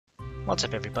What's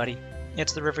up everybody,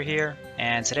 it's the River here,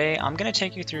 and today I'm going to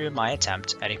take you through my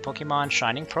attempt at a Pokemon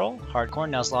Shining Pearl Hardcore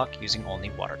Nuzlocke using only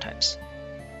water types.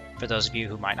 For those of you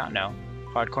who might not know,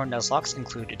 Hardcore Nuzlockes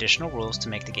include additional rules to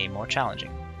make the game more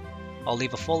challenging. I'll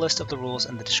leave a full list of the rules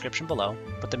in the description below,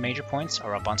 but the major points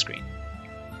are up on screen.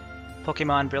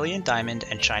 Pokemon Brilliant Diamond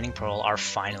and Shining Pearl are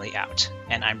finally out,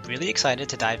 and I'm really excited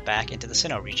to dive back into the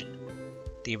Sinnoh region.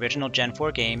 The original Gen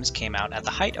 4 games came out at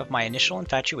the height of my initial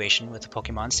infatuation with the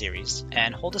Pokemon series,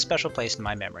 and hold a special place in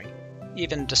my memory,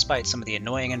 even despite some of the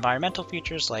annoying environmental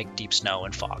features like deep snow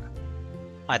and fog.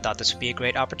 I thought this would be a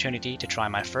great opportunity to try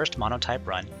my first monotype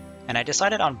run, and I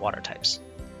decided on water types.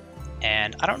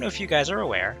 And I don't know if you guys are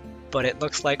aware, but it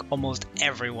looks like almost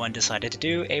everyone decided to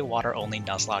do a water-only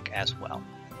Nuzlocke as well.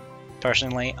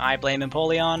 Personally, I blame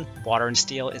Empoleon. Water and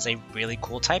Steel is a really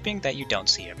cool typing that you don't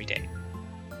see every day.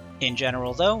 In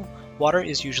general though, water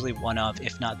is usually one of,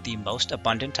 if not the most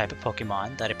abundant type of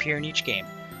Pokemon that appear in each game,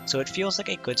 so it feels like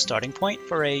a good starting point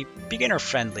for a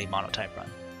beginner-friendly monotype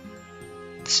run.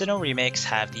 The Sinnoh remakes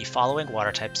have the following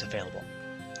water types available.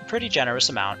 A pretty generous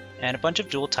amount, and a bunch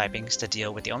of dual typings to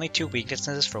deal with the only two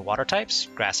weaknesses for water types,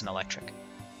 grass and electric.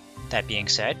 That being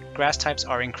said, grass types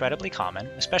are incredibly common,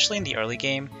 especially in the early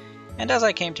game, and as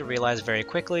I came to realize very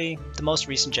quickly, the most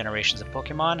recent generations of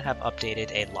Pokemon have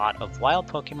updated a lot of wild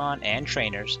Pokemon and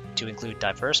trainers to include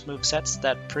diverse movesets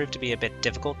that prove to be a bit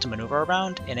difficult to maneuver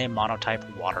around in a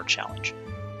monotype water challenge.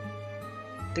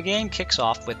 The game kicks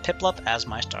off with Piplup as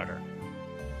my starter,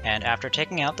 and after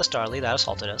taking out the Starly that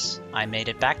assaulted us, I made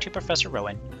it back to Professor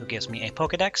Rowan, who gives me a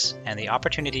Pokedex and the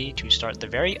opportunity to start the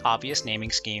very obvious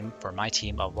naming scheme for my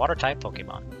team of water-type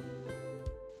Pokemon.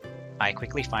 I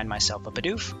quickly find myself a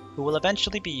Bidoof, who will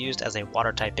eventually be used as a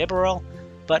water-type Bibarel,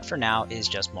 but for now is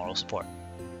just moral support.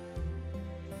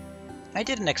 I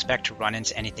didn't expect to run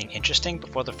into anything interesting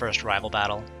before the first rival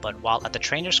battle, but while at the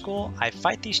trainer school, I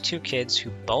fight these two kids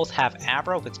who both have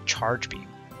Abra with Charge Beam.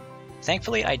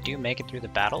 Thankfully I do make it through the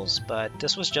battles, but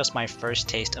this was just my first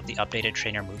taste of the updated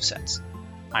trainer movesets.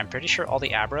 I'm pretty sure all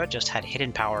the Abra just had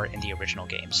hidden power in the original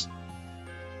games.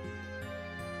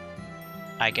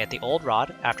 I get the old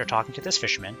rod after talking to this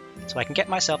fisherman, so I can get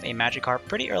myself a Magikarp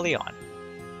pretty early on.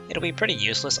 It'll be pretty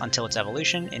useless until its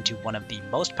evolution into one of the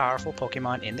most powerful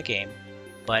Pokemon in the game,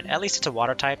 but at least it's a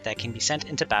water type that can be sent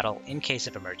into battle in case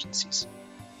of emergencies.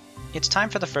 It's time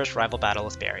for the first rival battle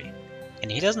with Barry,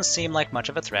 and he doesn't seem like much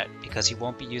of a threat because he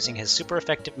won't be using his super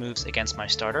effective moves against my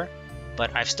starter,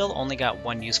 but I've still only got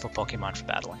one useful Pokemon for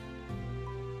battling.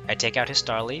 I take out his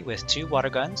Starly with two water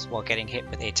guns while getting hit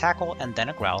with a Tackle and then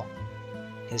a Growl.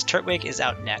 His Turtwig is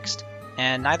out next,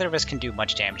 and neither of us can do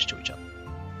much damage to each other.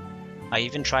 I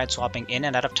even tried swapping in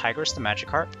and out of Tigris the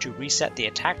Magikarp to reset the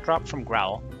attack drop from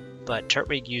Growl, but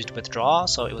Turtwig used Withdraw,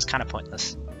 so it was kinda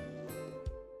pointless.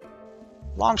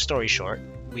 Long story short,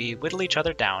 we whittle each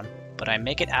other down, but I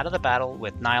make it out of the battle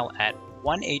with Nile at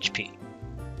 1 HP.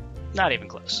 Not even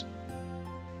close.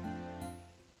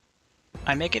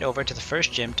 I make it over to the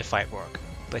first gym to fight Rourke,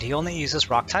 but he only uses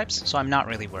rock types, so I'm not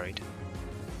really worried.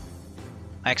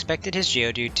 I expected his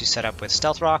Geodude to set up with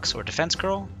Stealth Rocks or Defense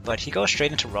Curl, but he goes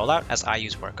straight into Rollout as I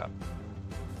use Workup.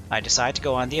 I decide to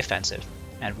go on the offensive,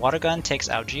 and Water Gun takes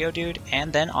out Geodude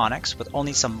and then Onix with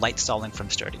only some light stalling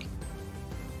from Sturdy.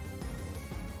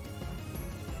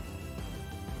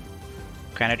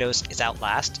 Granados is out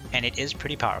last, and it is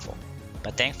pretty powerful,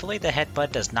 but thankfully the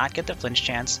Headbutt does not get the flinch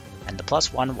chance, and the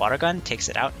 +1 Water Gun takes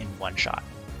it out in one shot.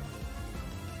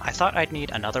 I thought I'd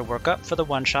need another workup for the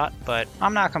one-shot, but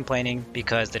I'm not complaining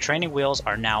because the training wheels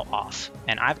are now off,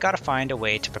 and I've got to find a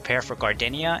way to prepare for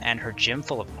Gardenia and her gym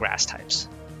full of grass types.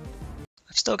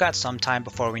 I've still got some time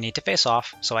before we need to face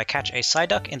off, so I catch a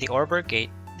Psyduck in the Oreburgh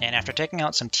Gate, and after taking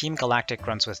out some Team Galactic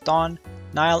grunts with Dawn,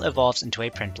 Nile evolves into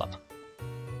a Prinplup.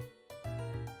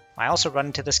 I also run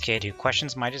into this kid who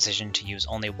questions my decision to use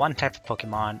only one type of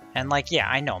Pokemon, and like, yeah,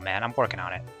 I know man, I'm working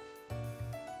on it.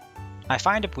 I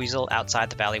find a Buizel outside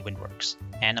the Valley Windworks,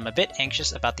 and I'm a bit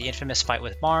anxious about the infamous fight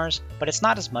with Mars, but it's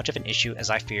not as much of an issue as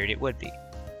I feared it would be.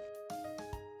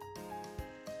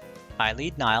 I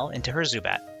lead Nile into her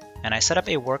Zubat, and I set up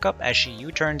a workup as she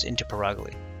U-turns into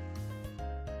Perugly.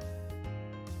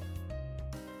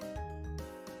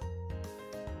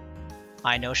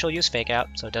 I know she'll use Fake Out,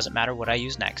 so it doesn't matter what I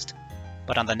use next,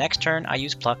 but on the next turn I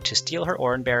use Pluck to steal her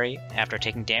Oranberry after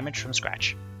taking damage from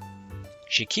Scratch.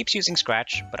 She keeps using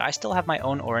Scratch, but I still have my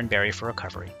own Oranberry for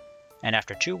recovery, and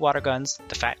after 2 Water Guns,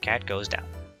 the Fat Cat goes down.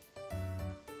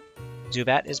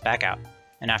 Zubat is back out,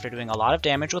 and after doing a lot of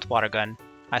damage with Water Gun,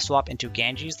 I swap into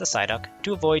Ganges the Psyduck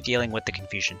to avoid dealing with the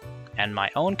confusion, and my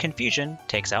own confusion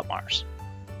takes out Mars.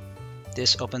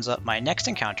 this opens up my next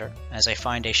encounter as I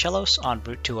find a Shellos on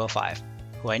Route 205,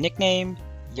 who I nickname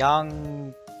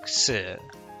Yangse.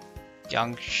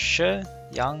 Yangse?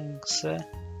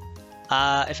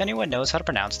 If anyone knows how to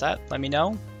pronounce that, let me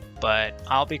know, but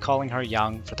I'll be calling her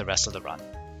Yang for the rest of the run.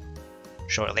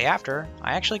 Shortly after,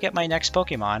 I actually get my next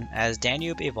Pokemon as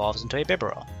Danube evolves into a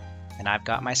Bibarel, and I've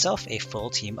got myself a full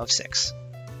team of 6.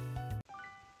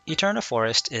 Eterna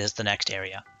Forest is the next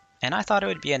area, and I thought it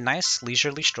would be a nice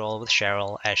leisurely stroll with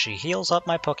Cheryl as she heals up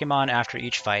my Pokemon after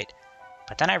each fight,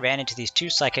 but then I ran into these 2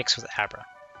 Psychics with Abra.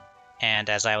 And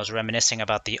as I was reminiscing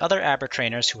about the other Abra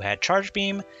trainers who had Charge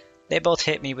Beam, they both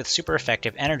hit me with super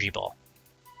effective Energy Ball.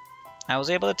 I was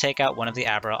able to take out one of the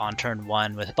Abra on turn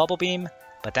 1 with Bubble Beam,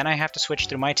 but then I have to switch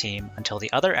through my team until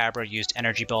the other Abra used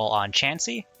Energy Ball on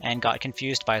Chansey and got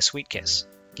confused by Sweet Kiss,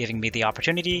 giving me the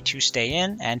opportunity to stay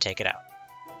in and take it out.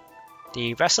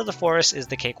 The rest of the forest is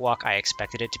the cakewalk I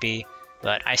expected it to be,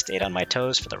 but I stayed on my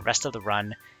toes for the rest of the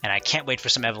run, and I can't wait for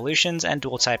some evolutions and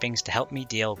dual typings to help me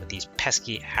deal with these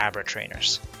pesky Abra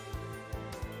trainers.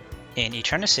 In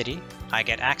Eterna City, I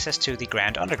get access to the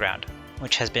Grand Underground,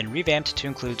 which has been revamped to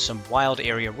include some wild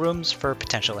area rooms for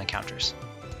potential encounters.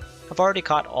 I've already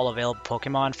caught all available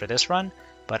Pokemon for this run,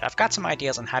 but I've got some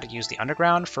ideas on how to use the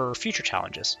Underground for future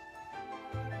challenges.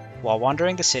 While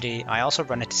wandering the city, I also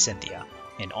run into Cynthia,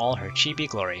 in all her chibi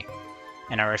glory,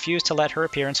 and I refuse to let her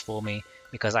appearance fool me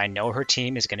because I know her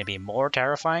team is going to be more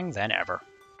terrifying than ever.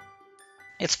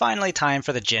 It's finally time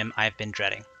for the gym I've been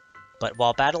dreading, but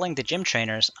while battling the gym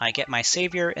trainers, I get my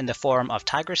savior in the form of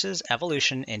Tigris's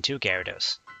evolution into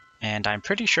Gyarados, and I'm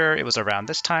pretty sure it was around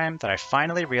this time that I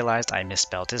finally realized I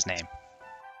misspelled his name.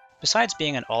 Besides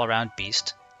being an all-around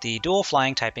beast, the dual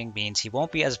flying typing means he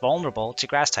won't be as vulnerable to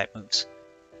grass-type moves,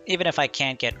 even if I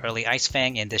can't get early Ice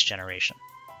Fang in this generation.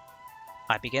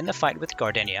 I begin the fight with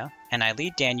Gardenia, and I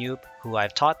lead Danube, who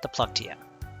I've taught the Pluck TM.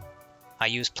 I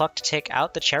use Pluck to take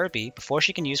out the Cherubi before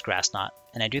she can use Grass Knot,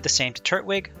 and I do the same to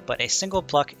Turtwig, but a single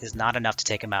Pluck is not enough to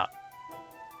take him out.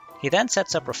 He then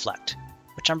sets up Reflect,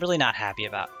 which I'm really not happy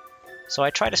about, so I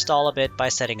try to stall a bit by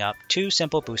setting up 2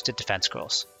 simple boosted defense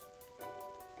scrolls.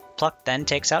 Pluck then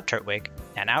takes out Turtwig,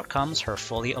 and out comes her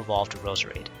fully evolved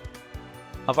Roserade.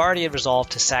 I've already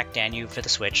resolved to sack Danube for the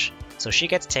switch, so she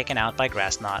gets taken out by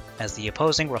Grass Knot as the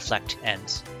opposing Reflect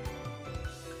ends.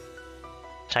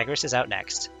 Tigris is out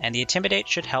next, and the Intimidate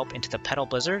should help into the Petal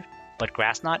Blizzard, but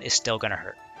Grass Knot is still gonna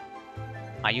hurt.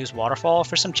 I use Waterfall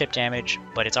for some chip damage,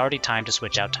 but it's already time to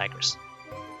switch out Tigris.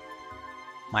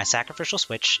 My sacrificial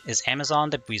switch is Amazon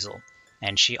the Weasel,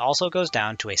 and she also goes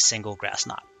down to a single Grass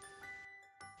Knot.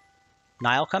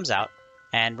 Nile comes out,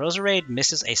 and Roserade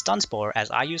misses a Stun Spore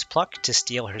as I use Pluck to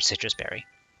steal her Citrus Berry.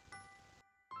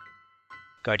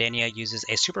 Gardenia uses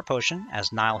a Super Potion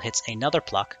as Nile hits another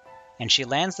Pluck, and she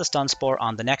lands the Stun Spore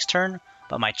on the next turn,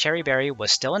 but my Cherry Berry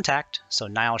was still intact, so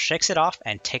Nile shakes it off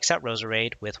and takes out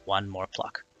Roserade with 1 more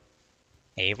Pluck.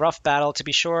 A rough battle to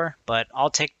be sure, but I'll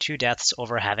take 2 deaths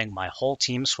over having my whole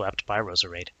team swept by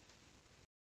Roserade.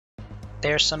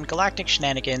 There's some galactic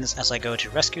shenanigans as I go to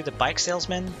rescue the bike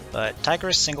salesman, but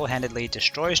Tigris single-handedly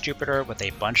destroys Jupiter with a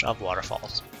bunch of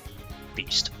waterfalls.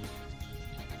 Beast.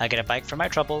 I get a bike for my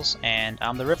troubles, and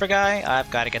I'm the river guy, I've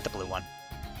got to get the blue one.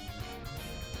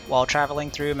 While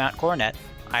traveling through Mount Coronet,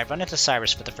 I run into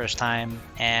Cyrus for the first time,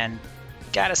 and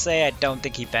gotta say I don't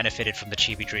think he benefited from the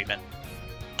chibi treatment.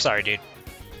 Sorry dude.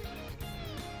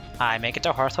 I make it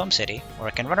to Hearthhome City, where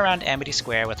I can run around Amity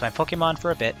Square with my Pokemon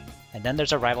for a bit, and then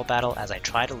there's a rival battle as I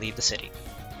try to leave the city.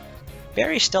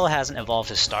 Barry still hasn't evolved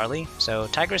his Starly, so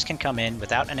Tigris can come in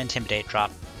without an Intimidate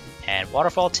drop, and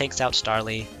Waterfall takes out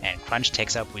Starly, and Crunch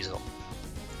takes out Weasel.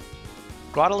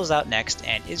 Grotle is out next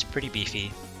and is pretty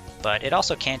beefy, but it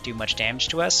also can't do much damage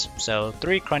to us, so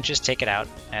 3 Crunches take it out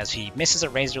as he misses a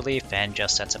Razor Leaf and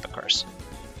just sets up a Curse.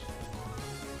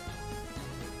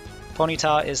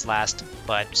 Ponyta is last,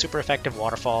 but super effective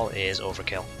Waterfall is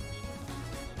overkill.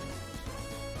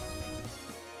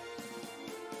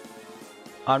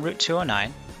 On Route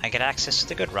 209, I get access to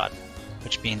the Good Rod,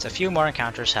 which means a few more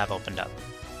encounters have opened up.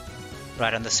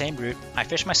 Right on the same route, I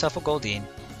fish myself a Goldeen,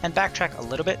 and backtrack a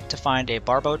little bit to find a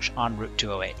Barboach on Route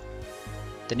 208.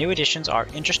 The new additions are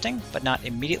interesting, but not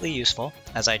immediately useful,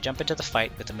 as I jump into the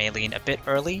fight with the Maylene a bit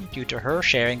early due to her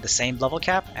sharing the same level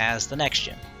cap as the next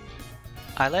gym.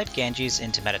 I led Ganges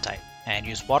into Metatype, and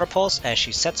use Water Pulse as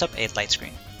she sets up a light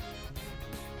screen.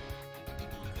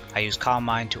 I use Calm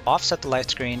Mind to offset the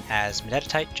light screen as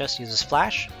Metatype just uses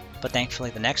Flash, but thankfully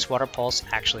the next Water Pulse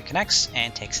actually connects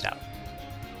and takes it out.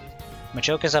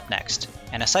 Machoke is up next,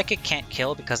 and a Psychic can't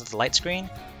kill because of the light screen,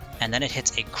 and then it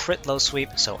hits a crit low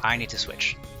sweep, so I need to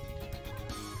switch.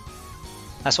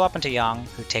 I swap into Yang,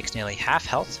 who takes nearly half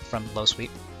health from low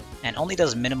sweep, and only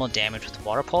does minimal damage with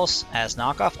Water Pulse, as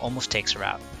Knockoff almost takes her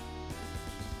out.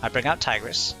 I bring out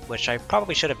Tigress, which I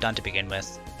probably should have done to begin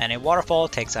with, and a Waterfall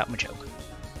takes out Machoke.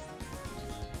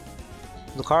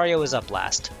 Lucario is up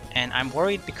last, and I'm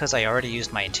worried because I already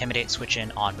used my Intimidate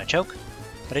switch-in on Machoke,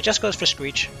 but it just goes for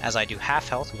Screech as I do half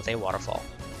health with a Waterfall.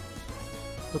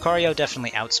 Lucario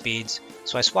definitely outspeeds,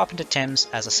 so I swap into Tim's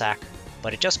as a sack,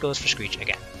 but it just goes for Screech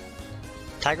again.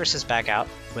 Tigress is back out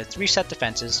with 3 set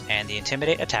defenses and the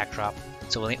Intimidate attack drop,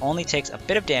 so he only takes a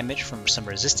bit of damage from some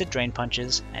resisted Drain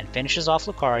Punches and finishes off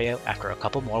Lucario after a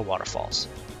couple more Waterfalls.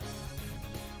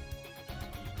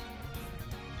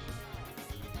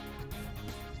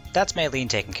 That's Maylene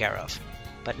taken care of,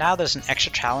 but now there's an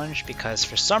extra challenge because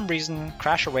for some reason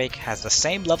Crash Awake has the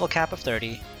same level cap of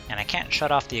 30 and I can't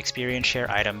shut off the experience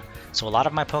share item, so a lot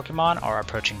of my Pokemon are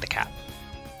approaching the cap.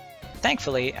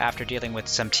 Thankfully, after dealing with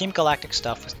some Team Galactic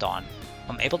stuff with Dawn,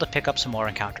 I'm able to pick up some more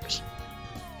encounters.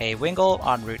 A Wingull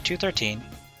on Route 213,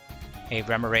 a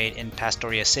Remoraid in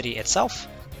Pastoria City itself,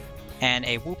 and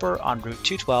a Wooper on Route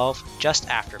 212 just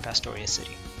after Pastoria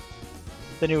City.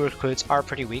 The new recruits are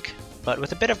pretty weak, but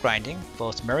with a bit of grinding,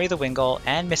 both Murray the Wingull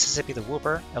and Mississippi the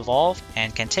Wooper evolve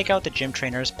and can take out the gym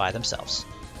trainers by themselves.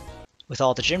 With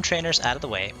all the gym trainers out of the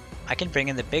way, I can bring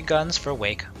in the big guns for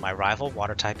Wake, my rival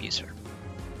water-type user.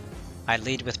 I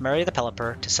lead with Murray the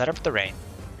Pelipper to set up the rain,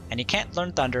 and he can't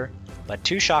learn Thunder, but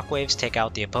 2 Shockwaves take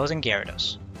out the opposing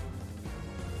Gyarados.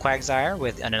 Quagsire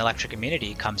with an electric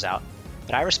immunity comes out,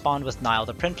 but I respond with Nile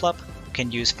the Prinplup, who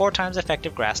can use 4 times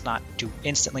effective Grass Knot to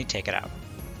instantly take it out.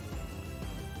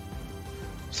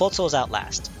 Floatzel is out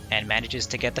last, and manages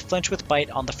to get the flinch with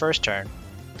Bite on the first turn,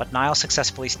 but Nile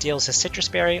successfully steals his Citrus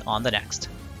Berry on the next.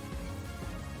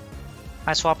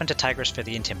 I swap into Tigress for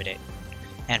the Intimidate,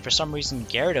 and for some reason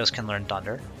Gyarados can learn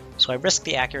Thunder, so I risk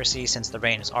the accuracy since the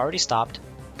rain is already stopped,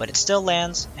 but it still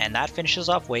lands, and that finishes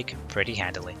off Wake pretty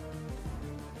handily.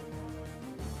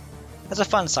 As a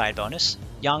fun side bonus,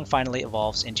 Yang finally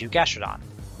evolves into Gastrodon,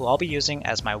 who I'll be using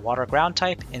as my Water Ground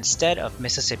type instead of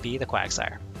Mississippi the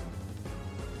Quagsire.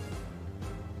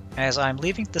 As I'm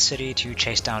leaving the city to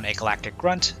chase down a Galactic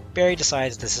Grunt, Barry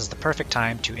decides this is the perfect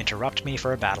time to interrupt me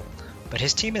for a battle, but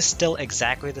his team is still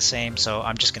exactly the same, so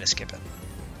I'm just gonna skip it.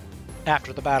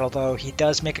 After the battle though, he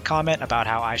does make a comment about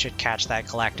how I should catch that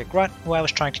Galactic Grunt who I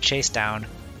was trying to chase down,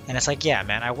 and it's like, yeah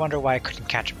man, I wonder why I couldn't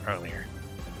catch him earlier.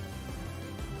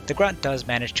 The Grunt does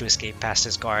manage to escape past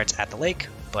his guards at the lake,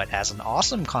 but as an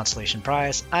awesome consolation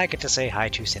prize, I get to say hi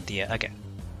to Cynthia again.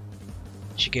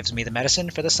 She gives me the medicine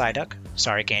for the Psyduck,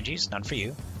 sorry Ganges, none for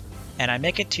you, and I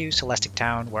make it to Celestic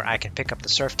Town where I can pick up the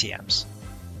Surf TMs.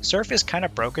 Surf is kind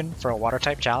of broken for a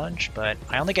Water-type challenge, but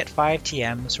I only get 5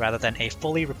 TMs rather than a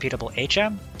fully repeatable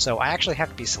HM, so I actually have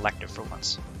to be selective for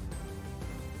once.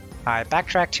 I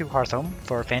backtrack to Hearthome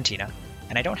for Fantina,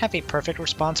 and I don't have a perfect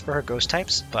response for her ghost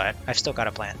types, but I've still got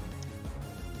a plan.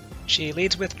 She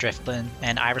leads with Drifblim,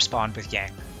 and I respond with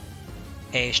Yang.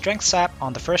 A Strength Sap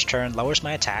on the first turn lowers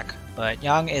my attack, but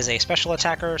Yang is a special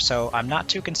attacker, so I'm not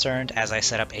too concerned as I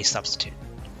set up a substitute.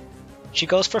 She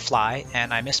goes for Fly,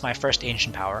 and I miss my first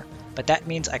Ancient Power, but that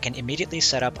means I can immediately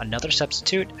set up another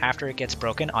substitute after it gets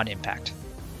broken on impact.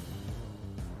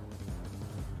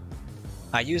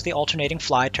 I use the alternating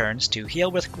Fly turns to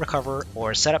heal with Recover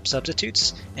or set up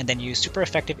substitutes, and then use super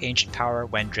effective Ancient Power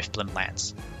when Drifblim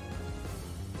lands.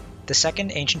 The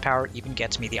second Ancient Power even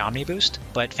gets me the Omni Boost,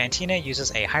 but Fantina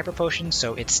uses a Hyper Potion,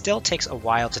 so it still takes a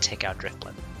while to take out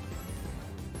Drifblim.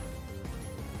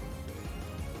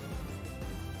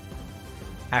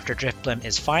 After Drifblim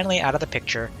is finally out of the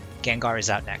picture, Gengar is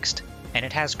out next, and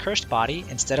it has Cursed Body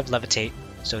instead of Levitate,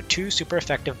 so 2 super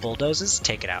effective Bulldozes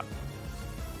take it out.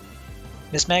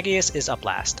 Mismagius is up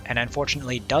last, and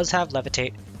unfortunately does have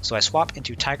Levitate, so I swap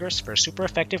into Tigress for super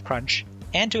effective Crunch,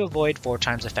 and to avoid 4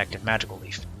 times effective Magical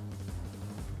Leaf.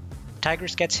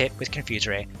 Tigress gets hit with Confuse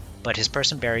Ray, but his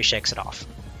Person Berry shakes it off,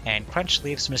 and Crunch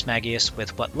leaves Mismagius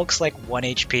with what looks like 1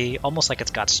 HP, almost like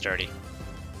it's got Sturdy.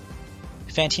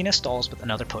 Fantina stalls with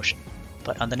another potion,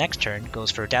 but on the next turn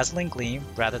goes for Dazzling Gleam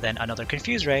rather than another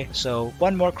Confuse Ray, so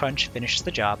 1 more Crunch finishes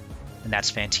the job, and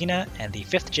that's Fantina and the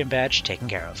 5th gym badge taken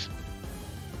care of.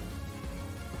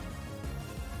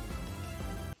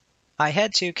 I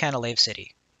head to Canalave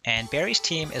City, and Barry's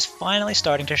team is finally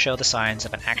starting to show the signs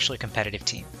of an actually competitive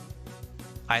team.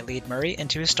 I lead Murray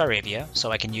into his Staravia, so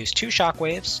I can use 2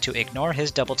 Shockwaves to ignore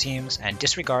his double teams and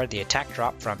disregard the attack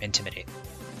drop from Intimidate.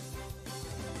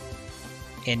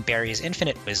 In Barry's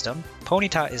Infinite Wisdom,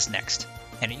 Ponyta is next,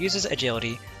 and it uses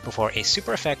Agility before a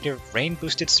super effective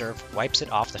rain-boosted Surf wipes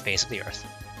it off the face of the earth.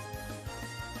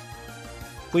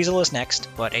 Weasel is next,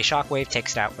 but a Shockwave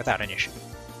takes it out without an issue.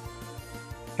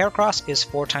 Heracross is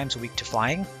 4 times weak to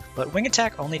flying, but Wing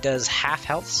Attack only does half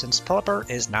health since Pelipper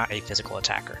is not a physical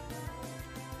attacker.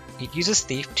 It uses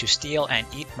Thief to steal and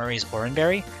eat Murray's Oran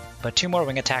Berry, but 2 more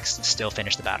Wing Attacks still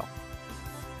finish the battle.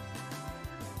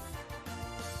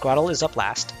 Grotle is up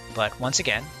last, but once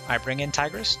again, I bring in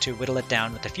Tigris to whittle it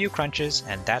down with a few crunches,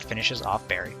 and that finishes off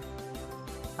Barry.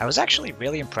 I was actually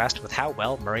really impressed with how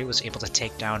well Murray was able to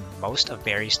take down most of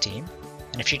Barry's team,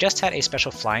 and if she just had a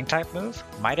special flying type move,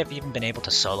 might have even been able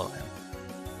to solo him.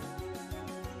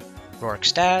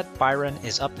 Rorik's dad, Byron,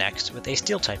 is up next with a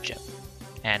Steel type gym,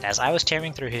 and as I was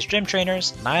tearing through his gym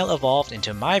trainers, Nile evolved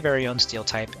into my very own Steel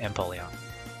type Empoleon.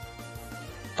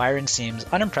 Byron seems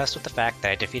unimpressed with the fact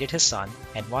that I defeated his son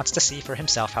and wants to see for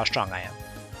himself how strong I am.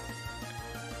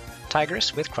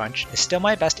 Tigris with Crunch is still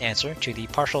my best answer to the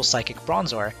partial Psychic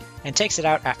Bronzor and takes it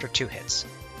out after 2 hits,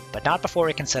 but not before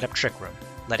it can set up Trick Room,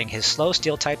 letting his slow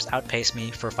Steel types outpace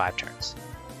me for 5 turns.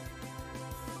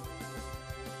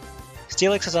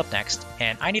 Steelix is up next,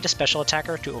 and I need a special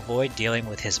attacker to avoid dealing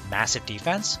with his massive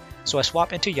defense, so I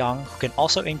swap into Young, who can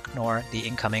also ignore the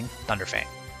incoming Thunderfang.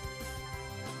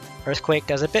 Earthquake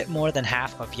does a bit more than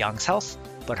half of Young's health,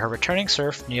 but her returning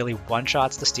Surf nearly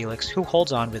one-shots the Steelix, who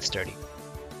holds on with Sturdy.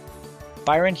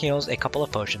 Byron heals a couple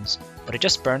of potions, but it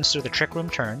just burns through the Trick Room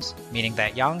turns, meaning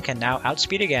that Young can now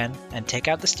outspeed again and take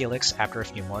out the Steelix after a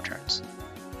few more turns.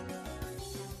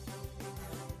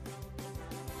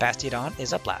 Bastiodon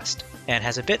is up last, and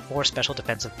has a bit more special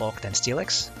defensive bulk than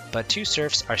Steelix, but 2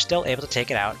 Surfs are still able to take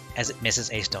it out as it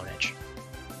misses a Stone Edge.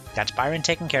 That's Byron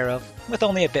taken care of, with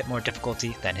only a bit more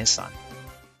difficulty than his son.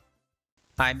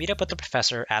 I meet up with the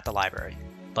professor at the library,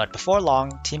 but before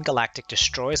long, Team Galactic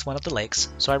destroys one of the lakes,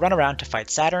 so I run around to fight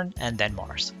Saturn and then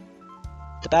Mars.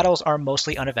 The battles are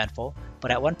mostly uneventful,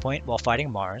 but at one point while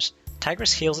fighting Mars,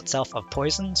 Tigris heals itself of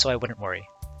poison so I wouldn't worry.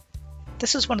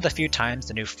 This is one of the few times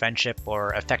the new friendship or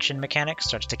affection mechanic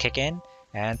starts to kick in,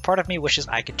 and part of me wishes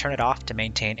I could turn it off to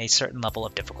maintain a certain level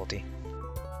of difficulty.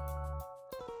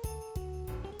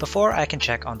 Before I can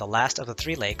check on the last of the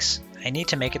 3 lakes, I need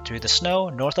to make it through the snow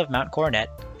north of Mount Coronet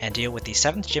and deal with the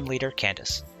 7th gym leader,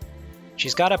 Candace.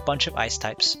 She's got a bunch of ice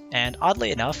types, and oddly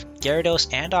enough,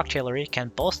 Gyarados and Octillery can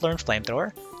both learn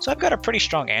Flamethrower, so I've got a pretty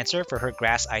strong answer for her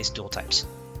Grass-Ice dual types.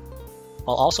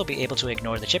 I'll also be able to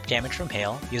ignore the chip damage from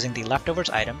Hail using the Leftovers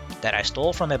item that I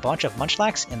stole from a bunch of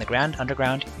Munchlax in the Grand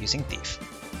Underground using Thief.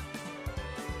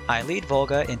 I lead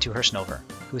Volga into her Snover,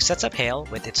 who sets up Hail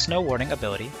with its Snow Warning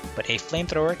ability, but a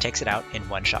Flamethrower takes it out in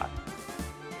one shot.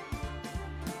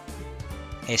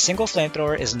 A single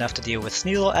Flamethrower is enough to deal with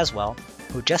Sneasel as well,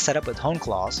 who just set up with Hone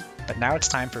Claws, but now it's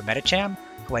time for Medicham,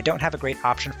 who I don't have a great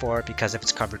option for because of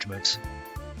its coverage moves.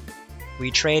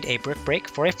 We trade a Brick Break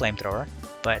for a Flamethrower,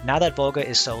 but now that Volga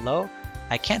is so low,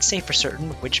 I can't say for certain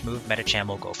which move Medicham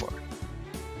will go for.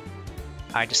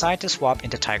 I decide to swap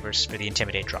into Tigris for the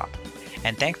Intimidate drop,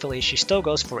 and thankfully she still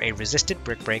goes for a resisted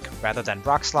Brick Break rather than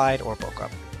Rock Slide or Bulk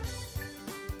Up.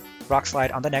 Rock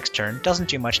Slide on the next turn doesn't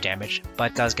do much damage,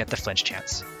 but does get the flinch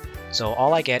chance, so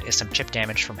all I get is some chip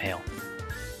damage from Hail.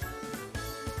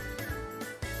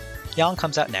 Yang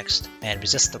comes out next and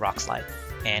resists the Rock Slide,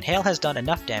 and Hail has done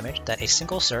enough damage that a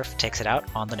single Surf takes it out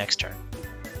on the next turn.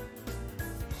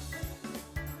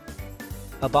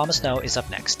 Abomasnow is up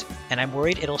next, and I'm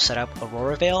worried it'll set up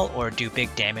Aurora Veil or do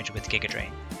big damage with Giga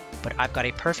Drain, but I've got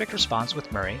a perfect response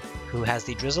with Murray, who has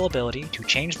the Drizzle ability to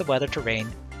change the weather to rain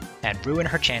and ruin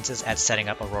her chances at setting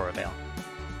up Aurora Veil.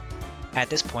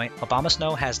 At this point,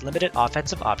 Abomasnow has limited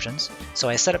offensive options, so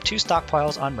I set up 2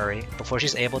 stockpiles on Murray before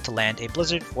she's able to land a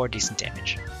Blizzard for decent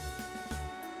damage.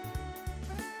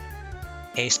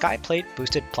 A Sky Plate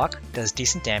boosted Pluck does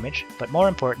decent damage, but more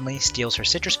importantly steals her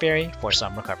Citrus Berry for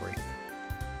some recovery.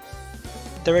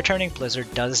 The returning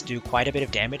Blizzard does do quite a bit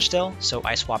of damage still, so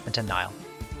I swap into Nile.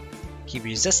 He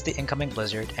resists the incoming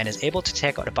Blizzard and is able to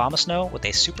take out Abomasnow with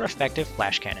a super effective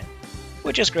Flash Cannon,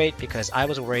 which is great because I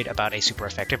was worried about a super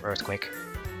effective Earthquake.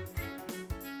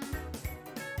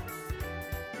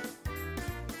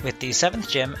 With the 7th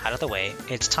gym out of the way,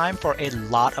 it's time for a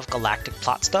lot of galactic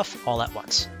plot stuff all at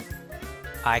once.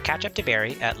 I catch up to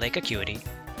Barry at Lake Acuity,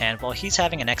 and while he's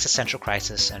having an existential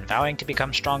crisis and vowing to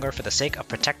become stronger for the sake of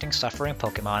protecting suffering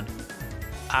Pokemon,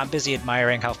 I'm busy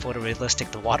admiring how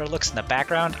photorealistic the water looks in the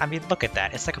background. I mean, look at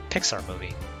that, it's like a Pixar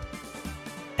movie.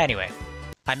 Anyway,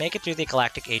 I make it through the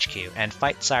Galactic HQ and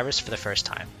fight Cyrus for the first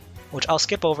time, which I'll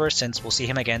skip over since we'll see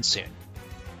him again soon.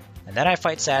 And then I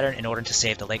fight Saturn in order to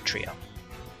save the Lake Trio.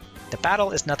 The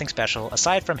battle is nothing special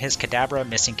aside from his Kadabra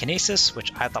missing Kinesis,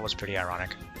 which I thought was pretty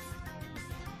ironic.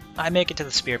 I make it to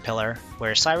the Spear Pillar,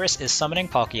 where Cyrus is summoning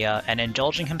Palkia and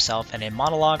indulging himself in a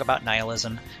monologue about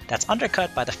nihilism that's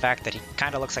undercut by the fact that he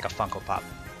kinda looks like a Funko Pop.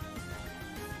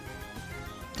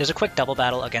 There's a quick double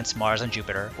battle against Mars and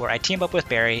Jupiter, where I team up with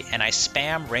Barry and I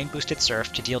spam Rain Boosted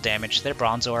Surf to deal damage to their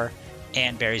Bronzor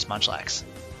and Barry's Munchlax.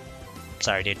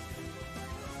 Sorry, dude.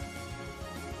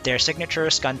 Their signature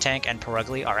Skuntank and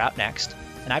Perugly are out next,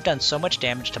 and I've done so much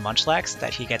damage to Munchlax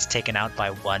that he gets taken out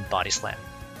by one Body Slam.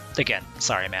 Again,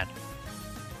 sorry man.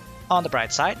 On the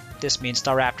bright side, this means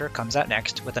Staraptor comes out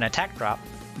next with an attack drop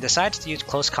and decides to use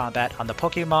close combat on the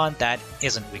Pokemon that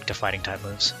isn't weak to fighting type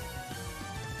moves.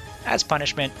 As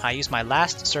punishment, I use my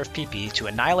last Surf PP to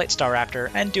annihilate Staraptor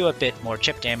and do a bit more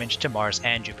chip damage to Mars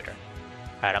and Jupiter.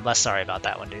 Alright, I'm less sorry about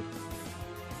that one, dude.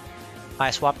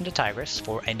 I swap into Tigris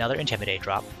for another Intimidate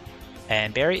drop,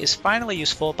 and Barry is finally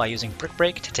useful by using Brick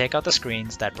Break to take out the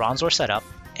screens that Bronzor set up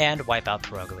and wipe out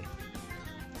Perugly.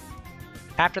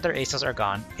 After their aces are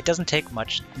gone, it doesn't take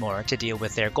much more to deal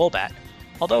with their Golbat,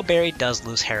 although Barry does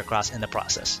lose Heracross in the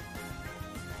process.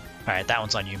 Alright, that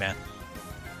one's on you, man.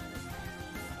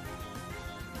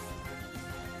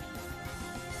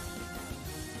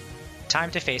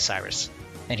 Time to face Cyrus,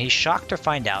 and he's shocked to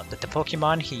find out that the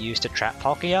Pokemon he used to trap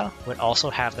Palkia would also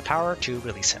have the power to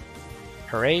release him.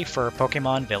 Hooray for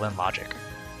Pokemon villain logic.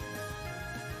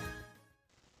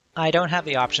 I don't have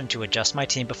the option to adjust my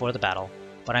team before the battle,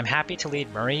 but I'm happy to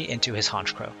lead Murray into his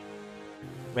Honchkrow.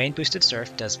 Rain Boosted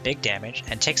Surf does big damage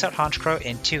and takes out Honchkrow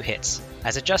in 2 hits,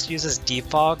 as it just uses Deep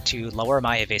Fog to lower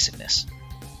my evasiveness.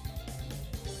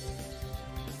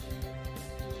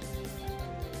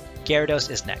 Gyarados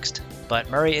is next, but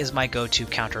Murray is my go-to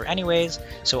counter anyways,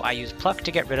 so I use Pluck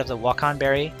to get rid of the Wakan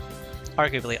Berry,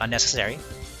 arguably unnecessary,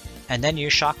 and then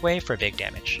use Shockwave for big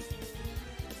damage.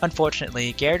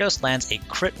 Unfortunately, Gyarados lands a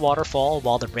crit waterfall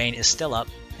while the rain is still up,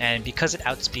 and because it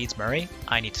outspeeds Murray,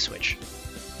 I need to switch.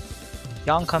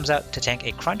 Yang comes out to tank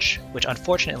a Crunch, which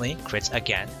unfortunately crits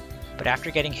again, but after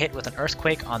getting hit with an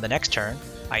Earthquake on the next turn,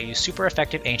 I use super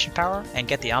effective Ancient Power and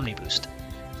get the Omni Boost.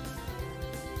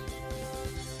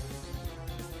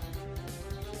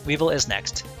 Weevil is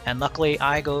next, and luckily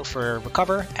I go for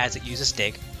Recover as it uses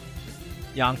Dig.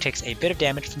 Yang takes a bit of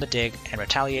damage from the Dig and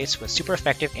retaliates with super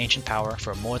effective Ancient Power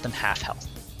for more than half health.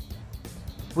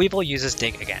 Weevil uses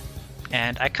Dig again,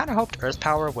 and I kinda hoped Earth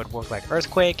Power would work like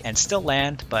Earthquake and still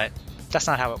land, but that's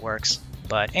not how it works.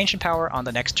 But Ancient Power on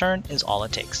the next turn is all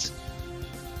it takes.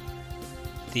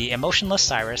 The emotionless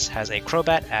Cyrus has a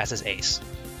Crobat as his ace,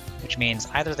 which means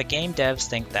either the game devs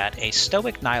think that a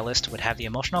stoic nihilist would have the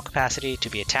emotional capacity to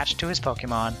be attached to his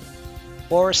Pokemon,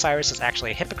 or Cyrus is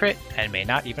actually a hypocrite and may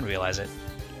not even realize it.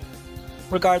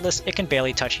 Regardless, it can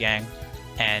barely touch Yang,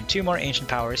 and 2 more Ancient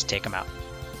Powers take him out.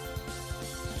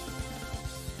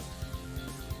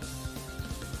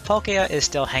 Palkia is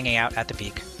still hanging out at the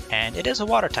peak, and it is a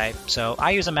water type, so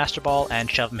I use a Master Ball and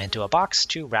shove him into a box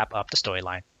to wrap up the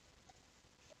storyline.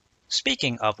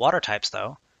 Speaking of water types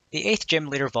though, the 8th Gym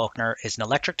Leader Volkner is an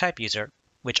electric type user,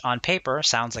 which on paper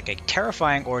sounds like a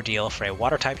terrifying ordeal for a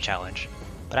water type challenge,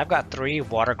 but I've got 3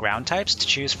 water ground types to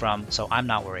choose from, so I'm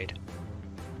not worried.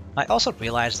 I also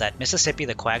realized that Mississippi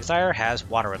the Quagsire has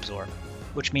Water Absorb,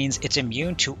 which means it's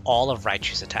immune to all of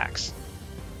Raichu's attacks.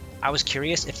 I was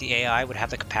curious if the AI would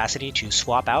have the capacity to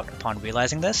swap out upon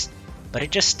realizing this, but it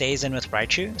just stays in with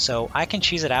Raichu, so I can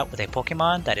cheese it out with a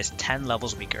Pokemon that is 10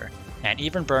 levels weaker, and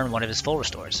even burn one of his full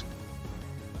restores.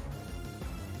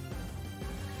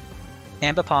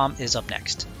 Ambipom is up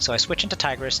next, so I switch into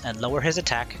Tigris and lower his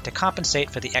attack to compensate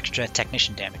for the extra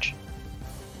Technician damage.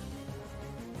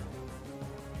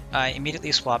 I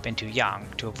immediately swap into Yang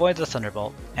to avoid the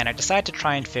Thunderbolt, and I decide to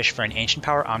try and fish for an Ancient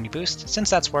Power Omni Boost since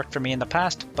that's worked for me in the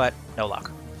past, but no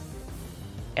luck.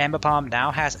 Ambipom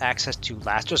now has access to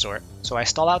Last Resort, so I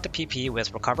stall out the PP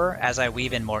with Recover as I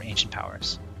weave in more Ancient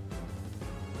Powers.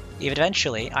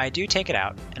 Eventually, I do take it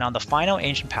out, and on the final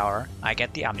Ancient Power, I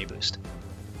get the Omni Boost.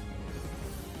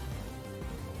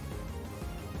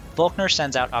 Volkner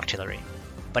sends out Octillery,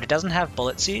 but it doesn't have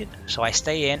Bullet Seed, so I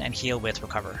stay in and heal with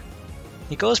Recover.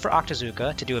 He goes for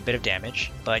Octazooka to do a bit of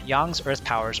damage, but Yang's Earth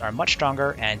powers are much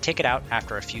stronger and take it out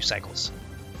after a few cycles.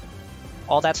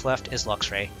 All that's left is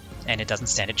Luxray, and it doesn't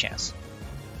stand a chance.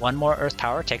 1 more Earth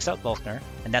power takes out Volkner,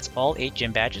 and that's all 8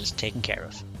 gym badges taken care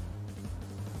of.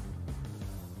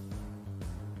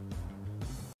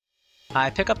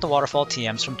 I pick up the Waterfall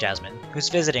TMs from Jasmine, who's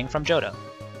visiting from Johto,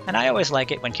 and I always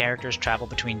like it when characters travel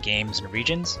between games and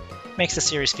regions. It makes the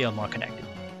series feel more connected.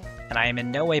 And I am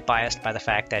in no way biased by the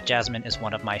fact that Jasmine is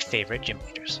one of my favorite gym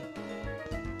leaders.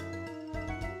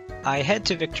 I head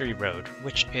to Victory Road,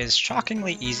 which is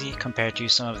shockingly easy compared to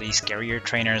some of the scarier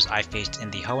trainers I faced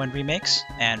in the Hoenn remakes,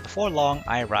 and before long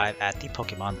I arrive at the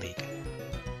Pokemon League.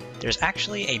 There's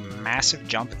actually a massive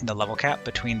jump in the level cap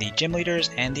between the gym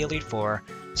leaders and the Elite Four,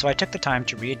 so I took the time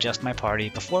to readjust my party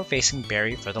before facing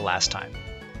Barry for the last time.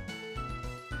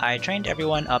 I trained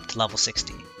everyone up to level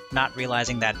 60, not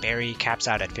realizing that Barry caps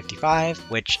out at 55,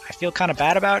 which I feel kinda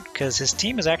bad about because his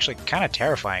team is actually kinda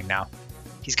terrifying now.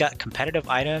 He's got competitive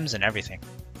items and everything.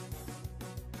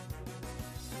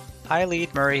 I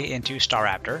lead Murray into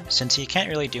Staraptor since he can't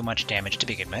really do much damage to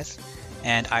begin with,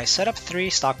 and I set up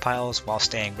 3 stockpiles while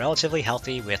staying relatively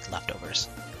healthy with leftovers.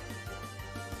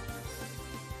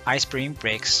 Ice Beam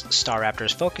breaks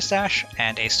Staraptor's Focus Sash,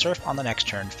 and a Surf on the next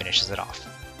turn finishes it off.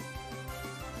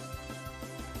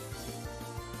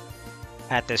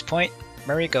 At this point,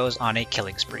 Murray goes on a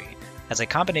killing spree, as a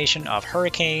combination of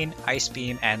Hurricane, Ice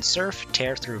Beam, and Surf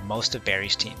tear through most of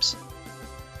Barry's teams.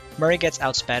 Murray gets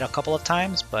outsped a couple of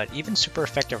times, but even super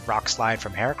effective Rock Slide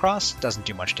from Heracross doesn't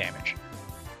do much damage.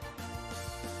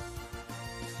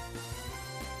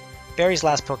 Barry's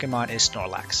last Pokemon is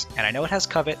Snorlax, and I know it has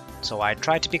Covet, so I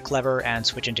tried to be clever and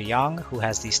switch into Yang, who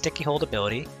has the Sticky Hold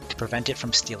ability to prevent it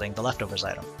from stealing the leftovers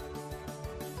item.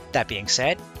 That being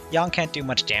said, Yang can't do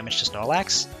much damage to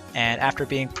Snorlax, and after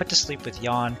being put to sleep with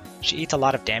Yawn, she eats a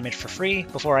lot of damage for free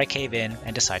before I cave in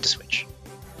and decide to switch.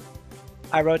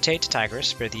 I rotate to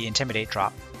Tigris for the Intimidate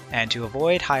drop, and to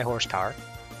avoid high horsepower,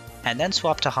 and then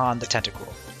swap to Han the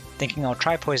Tentacool, thinking I'll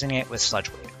try poisoning it with Sludge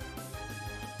Wave.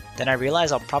 Then I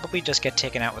realize I'll probably just get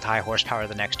taken out with high horsepower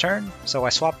the next turn, so I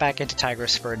swap back into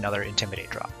Tigris for another Intimidate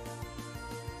drop.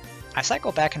 I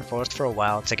cycle back and forth for a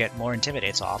while to get more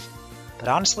Intimidates off, but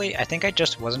honestly, I think I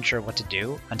just wasn't sure what to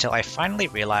do until I finally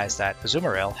realized that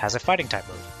Azumarill has a fighting type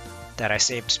move that I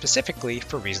saved specifically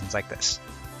for reasons like this.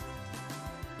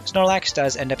 Snorlax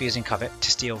does end up using Covet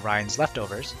to steal Ryan's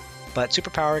leftovers, but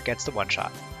Superpower gets the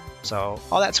one-shot, so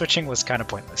all that switching was kinda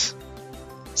pointless.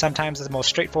 Sometimes the most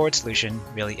straightforward solution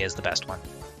really is the best one.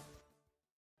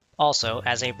 Also,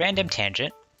 as a random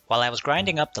tangent, while I was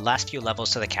grinding up the last few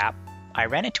levels to the cap, I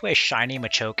ran into a shiny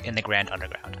Machoke in the Grand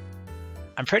Underground.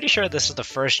 I'm pretty sure this is the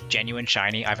first genuine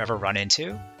shiny I've ever run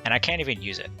into, and I can't even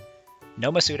use it.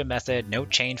 No Masuda method, no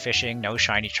chain fishing, no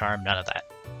shiny charm, none of that.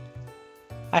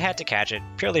 I had to catch it,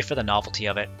 purely for the novelty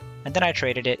of it, and then I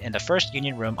traded it in the first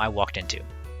Union Room I walked into.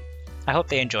 I hope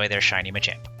they enjoy their shiny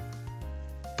Machamp.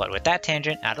 But with that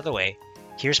tangent out of the way,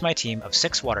 here's my team of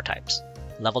 6 water types,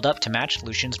 leveled up to match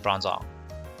Lucian's Bronzong.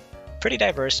 Pretty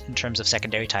diverse in terms of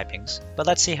secondary typings, but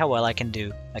let's see how well I can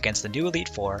do against the new Elite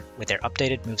Four with their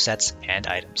updated movesets and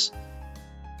items.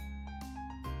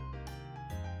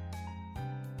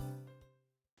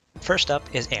 First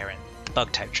up is Aaron, the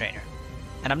Bug-type trainer.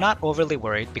 And I'm not overly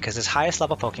worried because his highest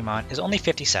level Pokemon is only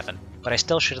 57, but I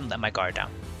still shouldn't let my guard down.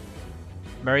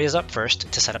 Murray is up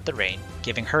first to set up the rain,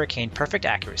 giving Hurricane perfect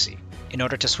accuracy in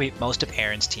order to sweep most of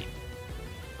Aaron's team.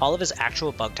 All of his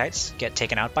actual bug types get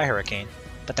taken out by Hurricane,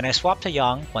 but then I swap to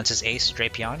Yang once his ace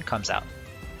Drapion comes out.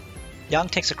 Yang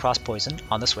takes a Cross Poison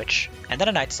on the switch, and then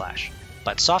a Night Slash,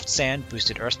 but Soft Sand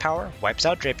boosted Earth Power wipes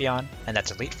out Drapion, and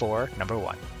that's Elite Four number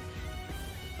 1.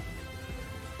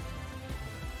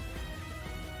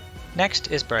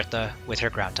 Next is Bertha with her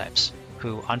ground types,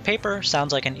 who on paper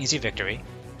sounds like an easy victory,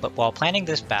 but while planning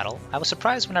this battle, I was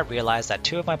surprised when I realized that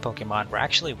 2 of my Pokemon were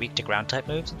actually weak to ground type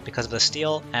moves because of the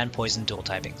Steel and Poison dual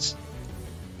typings.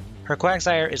 Her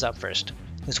Quagsire is up first,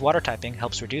 whose water typing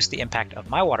helps reduce the impact of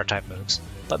my water type moves,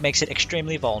 but makes it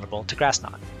extremely vulnerable to Grass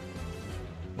Knot.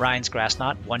 Ryan's Grass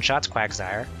Knot one-shots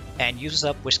Quagsire and uses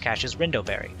up Whiscash's Rindo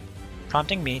Berry,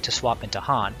 prompting me to swap into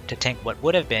Han to tank what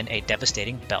would have been a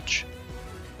devastating Belch.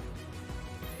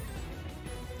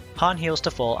 Han heals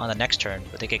to full on the next turn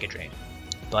with a Giga Drain,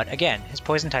 but again, his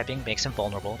poison typing makes him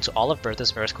vulnerable to all of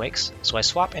Bertha's Earthquakes, so I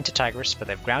swap into Tigris for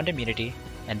the ground immunity,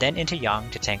 and then into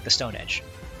Yang to tank the Stone Edge.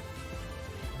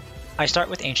 I start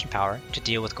with Ancient Power to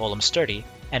deal with Golem's Sturdy,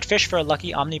 and fish for a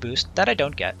lucky Omni Boost that I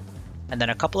don't get, and then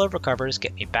a couple of recovers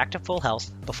get me back to full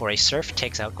health before a Surf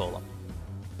takes out Golem.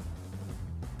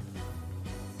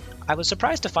 I was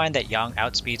surprised to find that Yang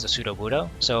outspeeds a Sudowoodo,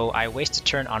 so I waste a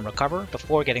turn on Recover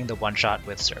before getting the one-shot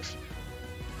with Surf.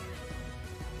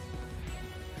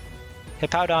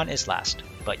 Hippowdon is last,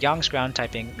 but Yang's ground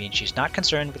typing means she's not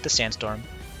concerned with the Sandstorm,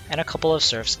 and a couple of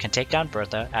Surfs can take down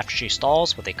Bertha after she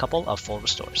stalls with a couple of full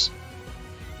restores.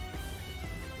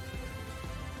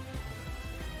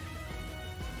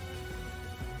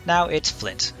 Now it's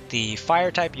Flint, the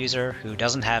Fire-type user who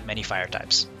doesn't have many Fire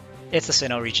types. It's the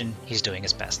Sinnoh region, he's doing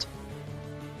his best.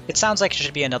 It sounds like it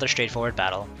should be another straightforward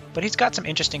battle, but he's got some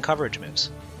interesting coverage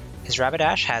moves. His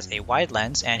Rapidash has a wide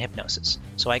lens and hypnosis,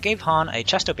 so I gave Han a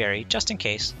Chesto Berry just in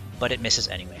case, but it misses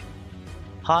anyway.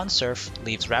 Han's Surf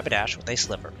leaves Rapidash with a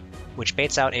Sliver, which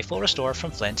baits out a full restore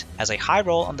from Flint as a high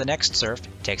roll on the next Surf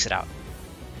takes it out.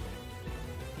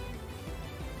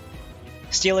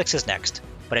 Steelix is next,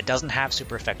 but it doesn't have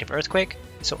super effective Earthquake,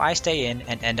 so I stay in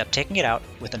and end up taking it out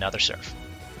with another Surf.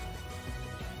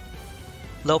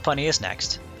 Lopunny is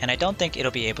next, and I don't think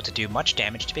it'll be able to do much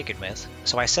damage to begin with,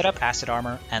 so I set up Acid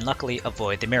Armor and luckily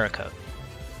avoid the Mirror Coat.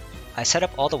 I set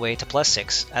up all the way to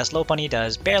 +6 as Lopunny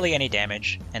does barely any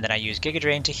damage, and then I use Giga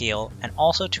Drain to heal and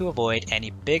also to avoid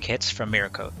any big hits from Mirror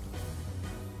Coat.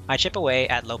 I chip away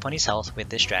at Lopunny's health with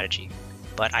this strategy,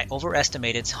 but I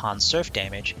overestimated Han's Surf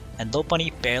damage and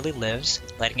Lopunny barely lives,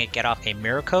 letting it get off a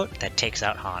Mirror Coat that takes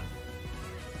out Han.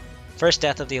 First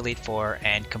death of the Elite Four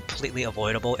and completely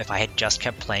avoidable if I had just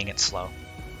kept playing it slow.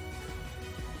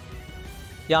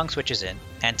 Yang switches in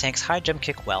and tanks High Jump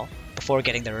Kick well before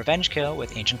getting the revenge kill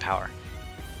with Ancient Power.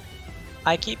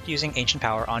 I keep using Ancient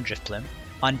Power on Drifblim,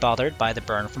 unbothered by the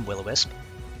burn from Will-O-Wisp,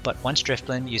 but once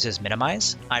Drifblim uses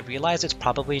Minimize, I realize it's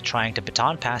probably trying to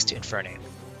baton pass to Infernape.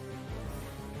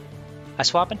 I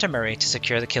swap into Murray to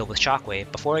secure the kill with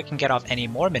Shockwave before it can get off any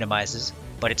more Minimizes,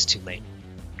 but it's too late.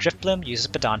 Drifblim uses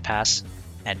Baton Pass,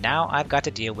 and now I've got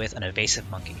to deal with an evasive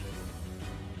monkey.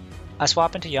 I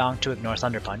swap into Yang to ignore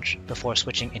Thunder Punch before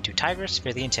switching into Tigress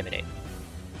for the Intimidate.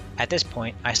 At this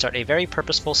point, I start a very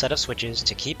purposeful set of switches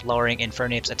to keep lowering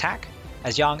Infernape's attack,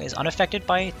 as Yang is unaffected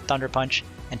by Thunder Punch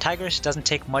and Tigress doesn't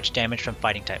take much damage from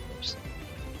fighting type moves.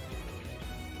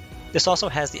 This also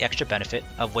has the extra benefit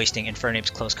of wasting Infernape's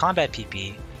close combat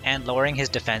PP and lowering his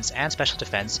defense and special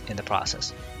defense in the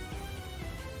process.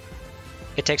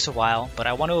 It takes a while, but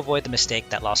I want to avoid the mistake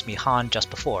that lost me Han just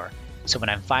before, so when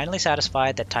I'm finally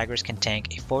satisfied that Tigress can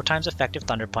tank a 4 times effective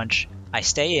Thunder Punch, I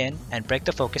stay in and break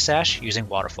the Focus Sash using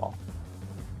Waterfall.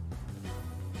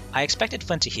 I expected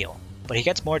Flint to heal, but he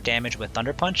gets more damage with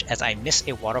Thunder Punch as I miss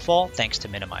a Waterfall thanks to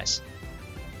Minimize.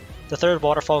 The third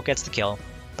Waterfall gets the kill,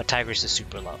 but Tigress is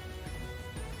super low.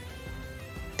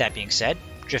 That being said,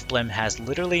 Drifblim has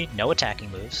literally no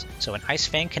attacking moves, so an Ice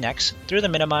Fang connects through the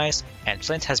Minimize, and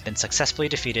Flint has been successfully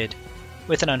defeated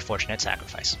with an unfortunate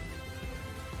sacrifice.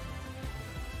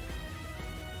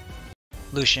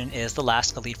 Lucian is the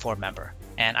last Elite Four member,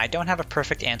 and I don't have a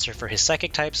perfect answer for his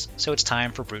Psychic types, so it's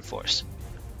time for Brute Force.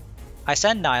 I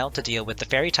send Nile to deal with the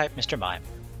Fairy type Mr. Mime,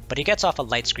 but he gets off a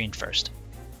Light Screen first.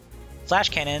 Flash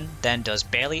Cannon then does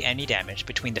barely any damage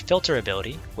between the Filter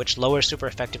ability, which lowers super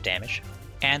effective damage,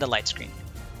 and the Light Screen,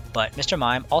 but Mr.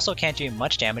 Mime also can't do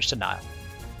much damage to Nile.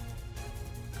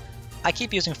 I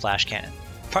keep using Flash Cannon,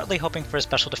 partly hoping for a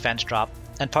special defense drop,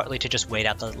 and partly to just wait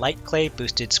out the Light Clay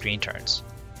boosted screen turns,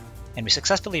 and we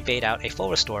successfully bait out a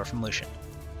full restore from Lucian.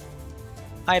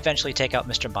 I eventually take out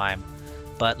Mr. Mime,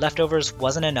 but leftovers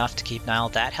wasn't enough to keep Nile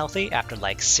that healthy after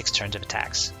like 6 turns of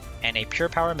attacks, and a Pure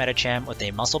Power Medicham with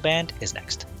a Muscle Band is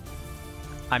next.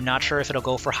 I'm not sure if it'll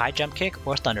go for High Jump Kick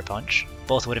or Thunder Punch,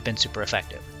 both would have been super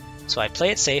effective, so I play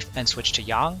it safe and switch to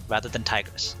Yang rather than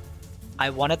Tigress.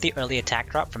 I wanted the early attack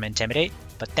drop from Intimidate,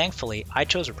 but thankfully I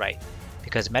chose right,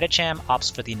 because Medicham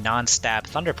opts for the non-stab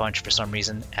Thunder Punch for some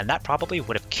reason, and that probably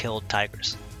would have killed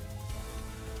Tigress.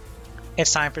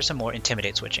 It's time for some more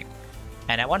Intimidate switching,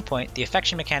 and at one point the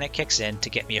Affection mechanic kicks in to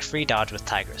get me a free dodge with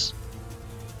Tigress.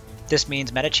 This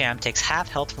means Medicham takes half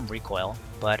health from recoil,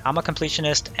 but I'm a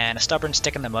completionist and a stubborn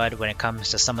stick in the mud when it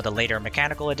comes to some of the later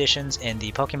mechanical additions in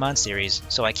the Pokemon series,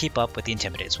 so I keep up with the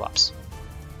Intimidate swaps.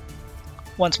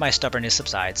 Once my stubbornness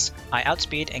subsides, I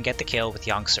outspeed and get the kill with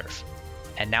Yang Surf,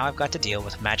 and now I've got to deal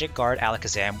with Magic Guard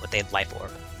Alakazam with a Life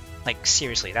Orb. Like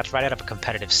seriously, that's right out of a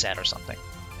competitive set or something.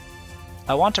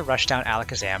 I want to rush down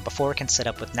Alakazam before it can set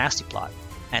up with Nasty Plot,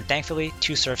 and thankfully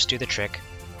 2 Surfs do the trick,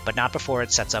 but not before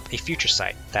it sets up a Future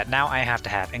Sight that now I have to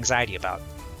have anxiety about.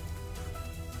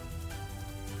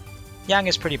 Yang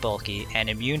is pretty bulky and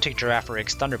immune to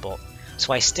Girafarig's Thunderbolt,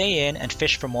 so I stay in and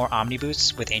fish for more Omni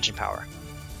Boosts with Ancient Power.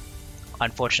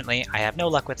 Unfortunately, I have no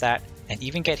luck with that, and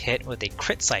even get hit with a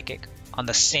Crit Psychic on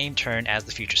the same turn as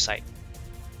the Future Sight.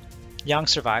 Yang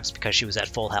survives because she was at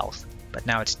full health, but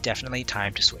now it's definitely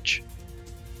time to switch.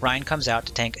 Ryan comes out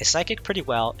to tank a Psychic pretty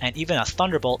well and even a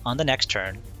Thunderbolt on the next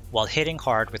turn, while hitting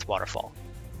hard with Waterfall.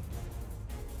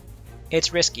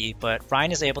 It's risky, but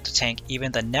Ryan is able to tank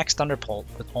even the next Thunderbolt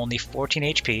with only 14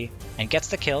 HP and gets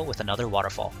the kill with another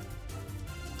Waterfall.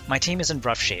 My team is in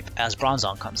rough shape as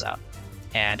Bronzong comes out,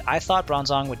 and I thought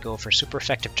Bronzong would go for super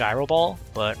effective Gyro Ball,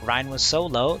 but Ryan was so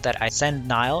low that I send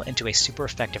Nile into a super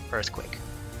effective Earthquake.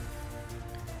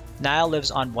 Nile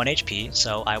lives on 1 HP,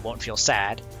 so I won't feel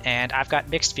sad, and I've got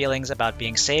mixed feelings about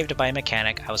being saved by a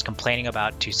mechanic I was complaining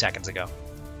about 2 seconds ago.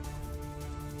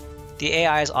 The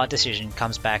AI's odd decision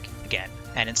comes back again,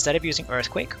 and instead of using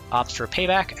Earthquake, opts for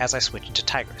Payback as I switch into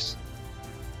Tigress.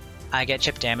 I get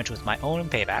chip damage with my own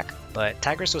Payback, but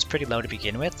Tigress was pretty low to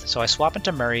begin with, so I swap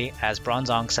into Murray as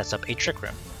Bronzong sets up a Trick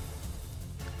Room.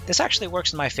 This actually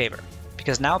works in my favor,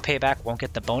 because now Payback won't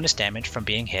get the bonus damage from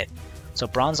being hit, so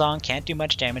Bronzong can't do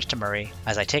much damage to Murray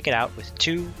as I take it out with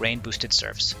 2 rain-boosted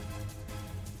Surfs.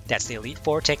 That's the Elite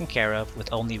Four taken care of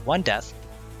with only 1 death,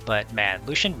 but man,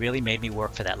 Lucian really made me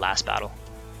work for that last battle.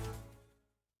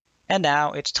 And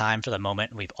now it's time for the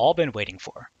moment we've all been waiting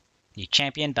for, the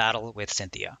champion battle with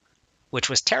Cynthia, which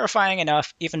was terrifying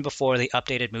enough even before the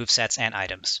updated movesets and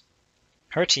items.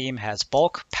 Her team has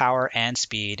bulk, power, and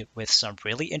speed with some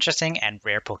really interesting and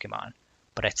rare Pokemon,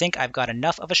 but I think I've got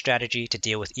enough of a strategy to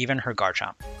deal with even her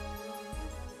Garchomp.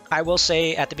 I will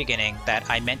say at the beginning that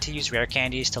I meant to use rare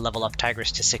candies to level up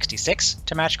Tigress to 66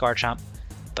 to match Garchomp,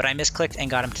 but I misclicked and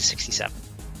got him to 67.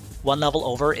 1 level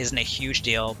over isn't a huge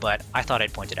deal, but I thought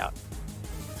I'd point it out.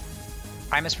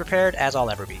 I'm as prepared as I'll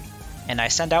ever be, and I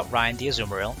send out Ryan the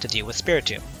Azumarill to deal with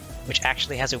Spiritomb, which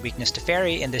actually has a weakness to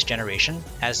Fairy in this generation,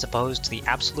 as opposed to the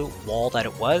absolute wall that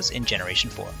it was in Generation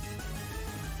 4.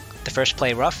 The first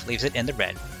play rough leaves it in the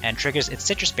red, and triggers its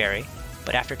Citrus Berry,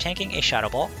 but after tanking a Shadow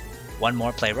Ball, 1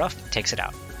 more play rough takes it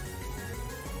out.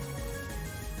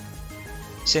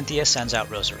 Cynthia sends out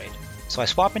Roserade, so I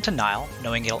swap into Nile,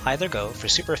 knowing it'll either go for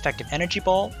super effective Energy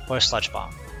Ball or Sludge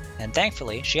Bomb, and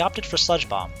thankfully she opted for Sludge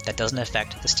Bomb that doesn't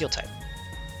affect the Steel type.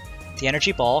 The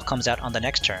Energy Ball comes out on the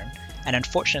next turn, and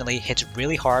unfortunately hits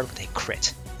really hard with a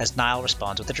crit, as Nile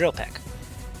responds with a Drill Peck.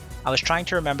 I was trying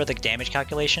to remember the damage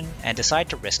calculation and decide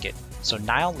to risk it, so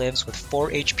Nile lives with 4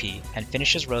 HP and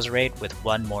finishes Roserade with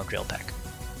 1 more Drill Peck.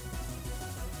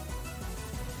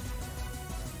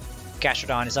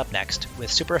 Gastrodon is up next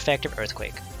with super effective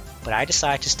Earthquake, but I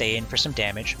decide to stay in for some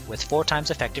damage with 4 times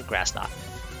effective Grass Knot,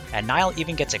 and Nile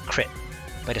even gets a crit,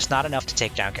 but it's not enough to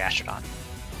take down Gastrodon.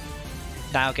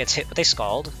 Nile gets hit with a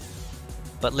Scald,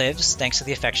 but lives thanks to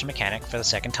the affection mechanic for the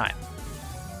second time.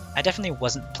 I definitely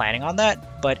wasn't planning on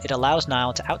that, but it allows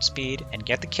Nile to outspeed and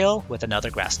get the kill with another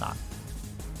Grass Knot.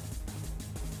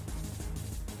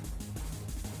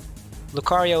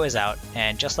 Lucario is out,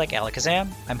 and just like Alakazam,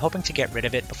 I'm hoping to get rid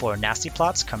of it before Nasty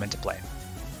Plots come into play.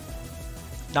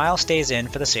 Nile stays in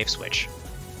for the safe switch,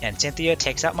 and Cynthia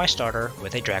takes out my starter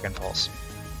with a Dragon Pulse.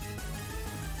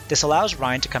 This allows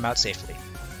Ryan to come out safely,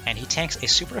 and he tanks a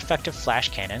super effective Flash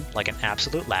Cannon like an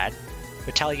absolute lad,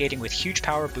 retaliating with huge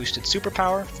power boosted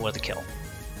superpower for the kill.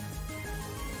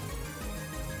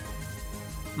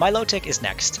 Milotic is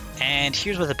next, and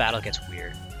here's where the battle gets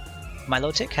weird.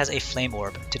 Milotic has a Flame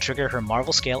Orb to trigger her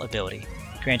Marvel Scale ability,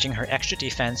 granting her extra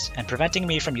defense and preventing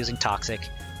me from using Toxic,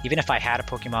 even if I had a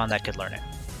Pokemon that could learn it.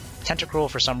 Tentacruel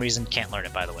for some reason can't learn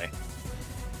it, by the way.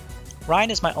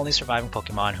 Ryan is my only surviving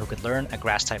Pokemon who could learn a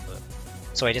Grass-type move,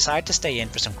 so I decide to stay in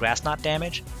for some Grass Knot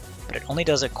damage, but it only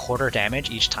does a quarter damage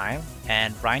each time,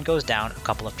 and Ryan goes down a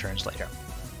couple of turns later.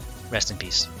 Rest in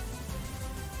peace.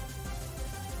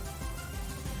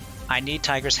 I need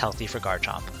Tigress healthy for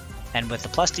Garchomp, and with the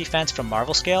plus defense from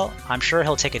Marvel Scale, I'm sure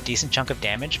he'll take a decent chunk of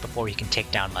damage before he can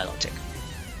take down Milotic.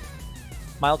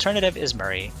 My alternative is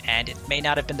Murray, and it may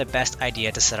not have been the best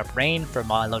idea to set up Rain for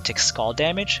Milotic's Scald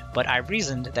damage, but I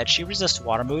reasoned that she resists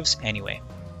water moves anyway.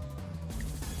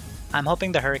 I'm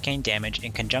hoping the Hurricane damage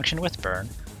in conjunction with Burn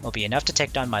will be enough to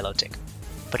take down Milotic,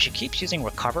 but she keeps using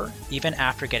Recover even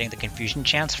after getting the Confusion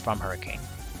chance from Hurricane.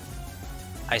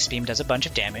 Ice Beam does a bunch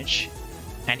of damage,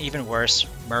 and even worse,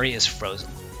 Murray is frozen.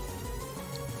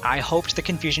 I hoped the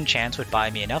Confusion chance would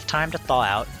buy me enough time to thaw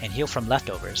out and heal from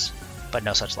leftovers, but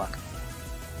no such luck.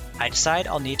 I decide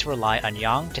I'll need to rely on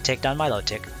Yang to take down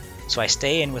Milotic, so I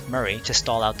stay in with Murray to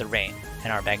stall out the rain,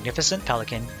 and our magnificent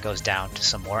Pelican goes down to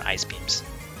some more Ice Beams.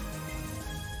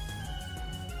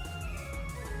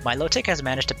 Milotic has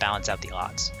managed to balance out the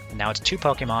odds, and now it's 2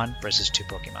 Pokemon versus 2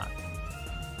 Pokemon.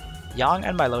 Yang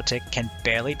and Milotic can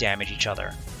barely damage each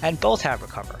other, and both have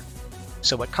Recover,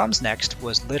 so what comes next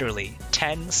was literally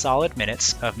 10 solid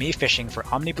minutes of me fishing for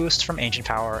Omni Boosts from Ancient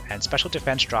Power and Special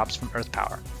Defense drops from Earth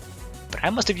Power. But I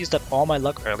must have used up all my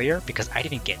luck earlier because I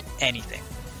didn't get anything.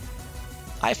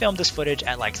 I filmed this footage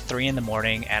at like 3 in the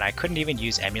morning and I couldn't even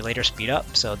use emulator speed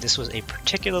up, so this was a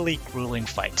particularly grueling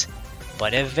fight.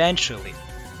 But eventually,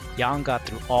 Yang got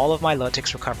through all of my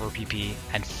Milotic's Recover PP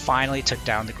and finally took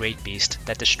down the Great Beast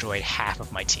that destroyed half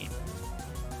of my team.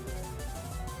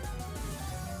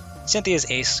 Cynthia's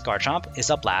ace, Garchomp, is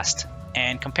up last,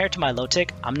 and compared to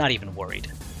Milotic, I'm not even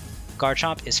worried.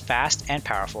 Garchomp is fast and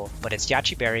powerful, but its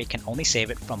Yache Berry can only save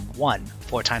it from one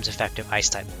 4x effective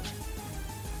Ice-type move.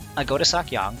 I go to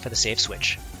Sakyong for the safe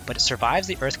switch, but it survives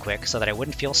the Earthquake so that I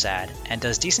wouldn't feel sad, and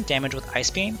does decent damage with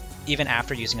Ice Beam even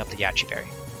after using up the Yache Berry.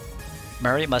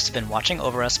 Murray must have been watching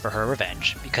over us for her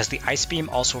revenge, because the Ice Beam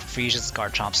also freezes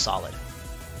Garchomp solid.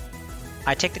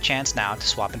 I take the chance now to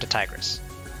swap into Tigress.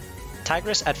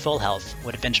 Tigress at full health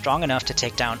would have been strong enough to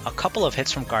take down a couple of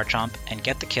hits from Garchomp and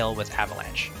get the kill with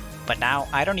Avalanche. But now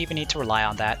I don't even need to rely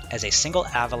on that, as a single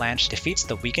Avalanche defeats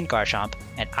the weakened Garchomp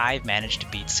and I've managed to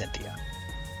beat Cynthia.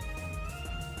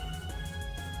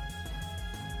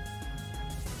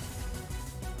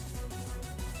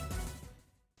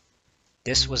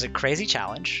 This was a crazy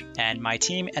challenge, and my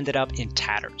team ended up in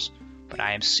tatters, but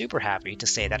I am super happy to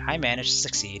say that I managed to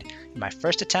succeed in my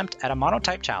first attempt at a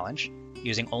mono-type challenge,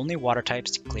 using only water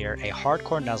types to clear a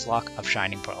hardcore Nuzlocke of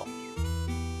Shining Pearl.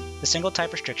 The single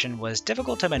type restriction was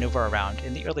difficult to maneuver around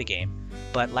in the early game,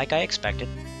 but like I expected,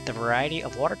 the variety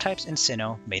of water types in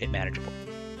Sinnoh made it manageable.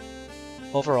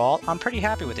 Overall, I'm pretty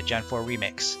happy with the Gen IV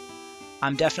Remakes.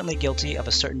 I'm definitely guilty of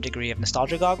a certain degree of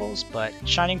nostalgia goggles, but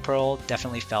Shining Pearl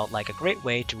definitely felt like a great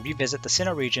way to revisit the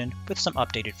Sinnoh region with some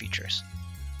updated features.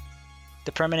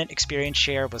 The permanent experience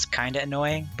share was kinda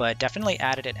annoying, but definitely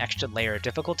added an extra layer of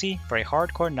difficulty for a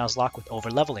hardcore Nuzlocke with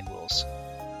overleveling rules.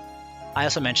 I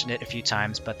also mentioned it a few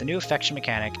times, but the new affection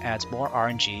mechanic adds more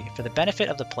RNG for the benefit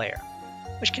of the player,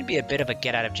 which can be a bit of a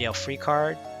get-out-of-jail-free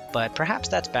card, but perhaps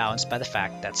that's balanced by the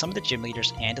fact that some of the gym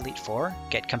leaders and Elite Four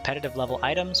get competitive level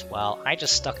items while I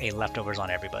just stuck a leftovers on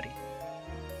everybody.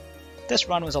 This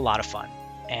run was a lot of fun,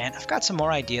 and I've got some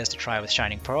more ideas to try with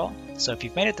Shining Pearl, so if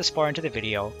you've made it this far into the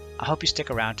video, I hope you stick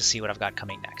around to see what I've got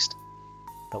coming next.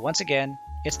 But once again,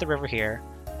 it's the River here,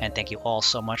 and thank you all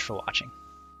so much for watching.